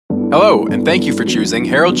Hello, and thank you for choosing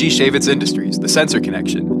Harold G. Shavitz Industries, the Sensor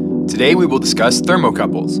Connection. Today we will discuss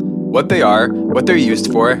thermocouples, what they are, what they're used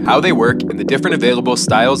for, how they work, and the different available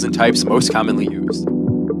styles and types most commonly used.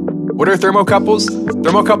 What are thermocouples?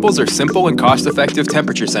 Thermocouples are simple and cost-effective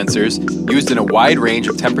temperature sensors used in a wide range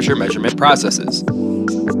of temperature measurement processes.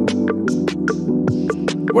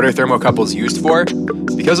 What are thermocouples used for?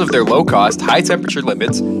 Because of their low cost, high temperature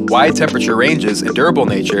limits, wide temperature ranges, and durable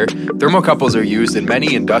nature, thermocouples are used in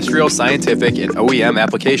many industrial, scientific, and OEM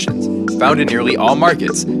applications, found in nearly all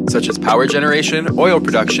markets, such as power generation, oil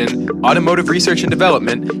production, automotive research and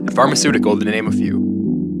development, and pharmaceutical, to name a few.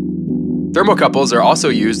 Thermocouples are also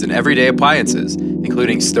used in everyday appliances,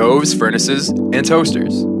 including stoves, furnaces, and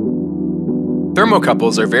toasters.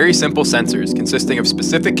 Thermocouples are very simple sensors consisting of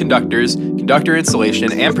specific conductors, conductor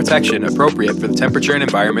insulation, and protection appropriate for the temperature and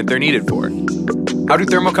environment they're needed for. How do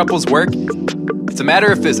thermocouples work? It's a matter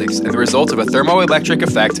of physics and the result of a thermoelectric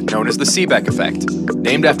effect known as the Seebeck effect,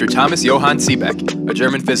 named after Thomas Johann Seebeck, a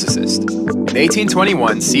German physicist. In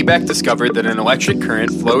 1821, Seebeck discovered that an electric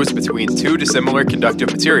current flows between two dissimilar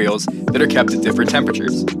conductive materials that are kept at different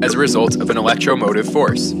temperatures, as a result of an electromotive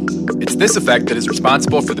force. It's this effect that is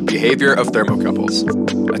responsible for the behavior of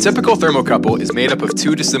thermocouples. A typical thermocouple is made up of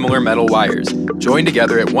two dissimilar metal wires, joined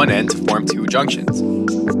together at one end to form two junctions.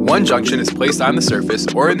 One junction is placed on the surface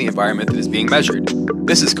or in the environment that is being measured.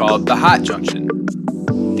 This is called the hot junction.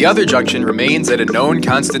 The other junction remains at a known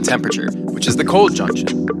constant temperature, which is the cold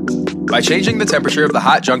junction. By changing the temperature of the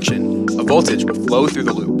hot junction, a voltage will flow through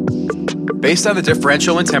the loop. Based on the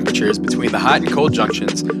differential in temperatures between the hot and cold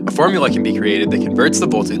junctions, a formula can be created that converts the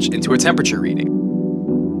voltage into a temperature reading.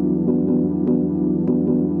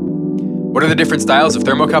 What are the different styles of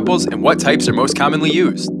thermocouples and what types are most commonly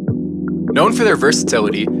used? Known for their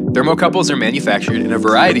versatility, thermocouples are manufactured in a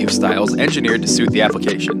variety of styles engineered to suit the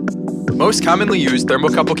application. The most commonly used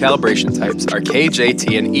thermocouple calibration types are K, J,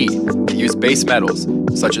 T, and E that use base metals,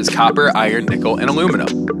 such as copper, iron, nickel, and aluminum.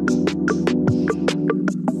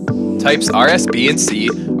 Types R, S, B, and C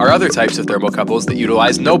are other types of thermocouples that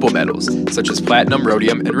utilize noble metals, such as platinum,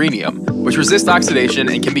 rhodium, and rhenium, which resist oxidation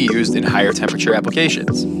and can be used in higher temperature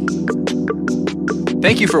applications.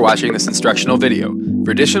 Thank you for watching this instructional video. For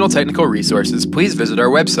additional technical resources, please visit our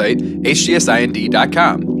website,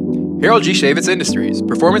 hgsind.com. Harold G. Shavitz Industries.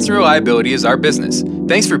 Performance and reliability is our business.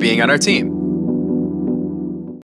 Thanks for being on our team.